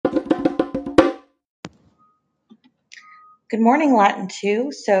Good morning, Latin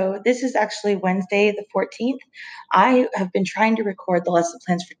 2. So this is actually Wednesday, the 14th. I have been trying to record the lesson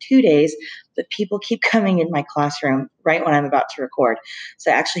plans for 2 days, but people keep coming in my classroom right when I'm about to record.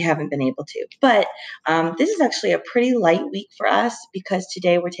 So I actually haven't been able to. But this is actually a pretty light week for us because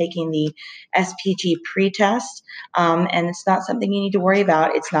today we're taking the SPG pretest, and it's not something you need to worry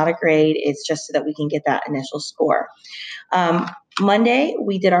about. It's not a grade. It's just so that we can get that initial score. Um, Monday,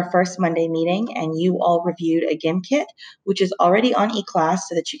 we did our first Monday meeting, and you all reviewed a GIM kit, which is already on eClass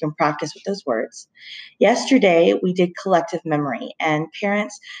so that you can practice with those words. Yesterday, we did collective memory, and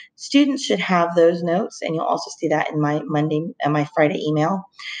students should have those notes, and you'll also see that in my Monday and my Friday email.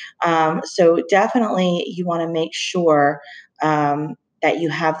 So definitely, you want to make sure that you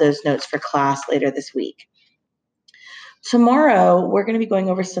have those notes for class later this week. Tomorrow, we're going to be going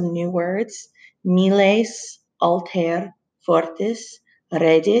over some new words: miles, alter, fortis,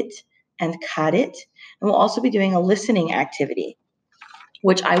 redit, and cadit. And we'll also be doing a listening activity,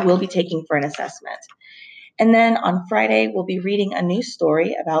 which I will be taking for an assessment. And then on Friday, we'll be reading a new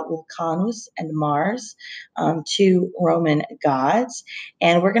story about Vulcanus and Mars, two Roman gods.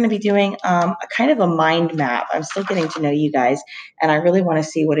 And we're going to be doing a kind of a mind map. I'm still getting to know you guys, and I really want to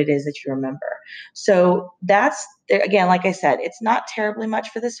see what it is that you remember. So that's, again, like I said, it's not terribly much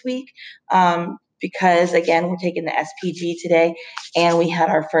for this week. Because again, we're taking the SPG today and we had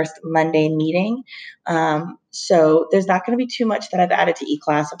our first Monday meeting. So there's not going to be too much that I've added to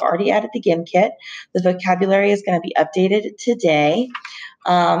eClass. I've already added the GIM kit. The vocabulary is going to be updated today.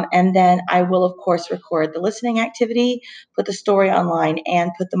 And then I will, of course, record the listening activity, put the story online,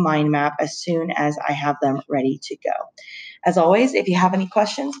 and put the mind map as soon as I have them ready to go. As always, if you have any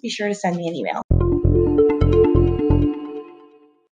questions, be sure to send me an email.